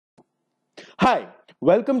Hi,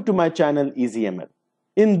 welcome to my channel EasyML.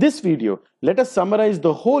 In this video, let us summarize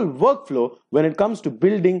the whole workflow when it comes to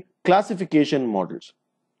building classification models.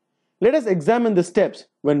 Let us examine the steps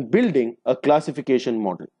when building a classification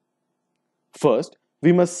model. First,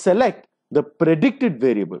 we must select the predicted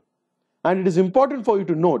variable, and it is important for you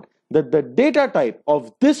to note that the data type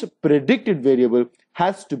of this predicted variable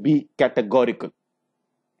has to be categorical.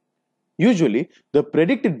 Usually, the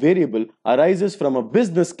predicted variable arises from a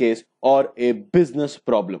business case or a business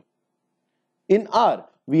problem. In R,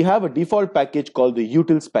 we have a default package called the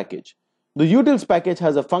utils package. The utils package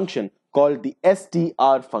has a function called the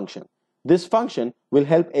str function. This function will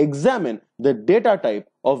help examine the data type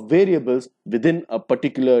of variables within a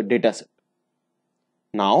particular dataset.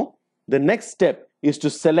 Now, the next step is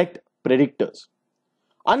to select predictors.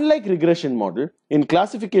 Unlike regression model, in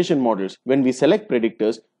classification models, when we select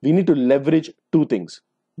predictors, we need to leverage two things.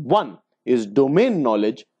 One is domain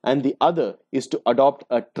knowledge and the other is to adopt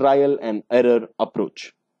a trial and error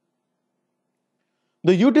approach.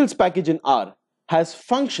 The utils package in R has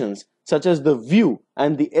functions such as the view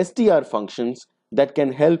and the str functions that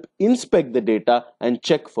can help inspect the data and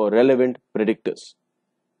check for relevant predictors.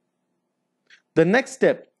 The next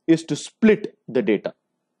step is to split the data.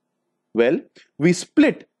 Well, we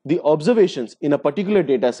split the observations in a particular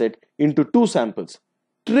dataset into two samples,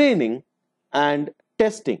 training and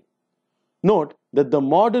testing. Note that the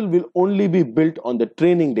model will only be built on the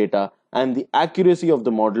training data and the accuracy of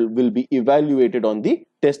the model will be evaluated on the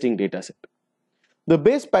testing dataset. The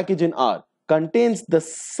base package in R contains the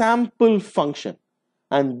sample function,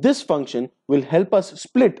 and this function will help us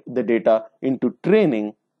split the data into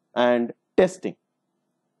training and testing.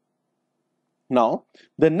 Now,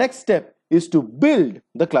 the next step is to build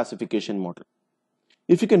the classification model.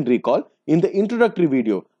 If you can recall, in the introductory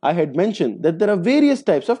video, I had mentioned that there are various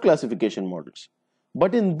types of classification models.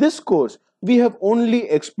 But in this course, we have only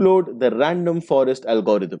explored the random forest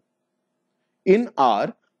algorithm. In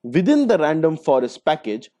R, within the random forest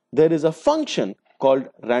package, there is a function called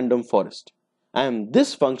random forest. And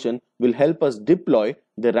this function will help us deploy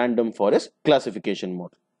the random forest classification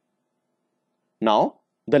model. Now,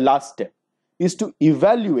 the last step is to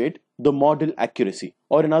evaluate the model accuracy,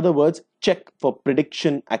 or in other words, check for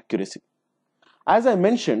prediction accuracy. As I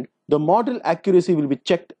mentioned, the model accuracy will be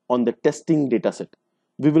checked on the testing dataset.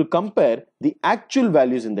 We will compare the actual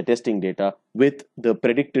values in the testing data with the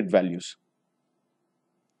predicted values.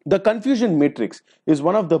 The confusion matrix is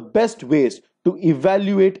one of the best ways to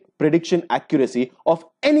evaluate prediction accuracy of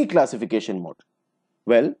any classification model.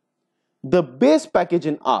 Well, the base package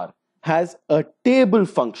in R has a table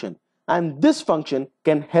function, and this function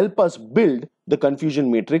can help us build the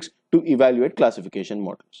confusion matrix to evaluate classification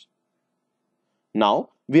models. Now,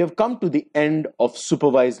 we have come to the end of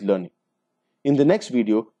supervised learning. In the next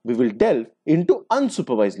video, we will delve into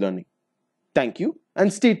unsupervised learning. Thank you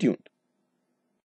and stay tuned.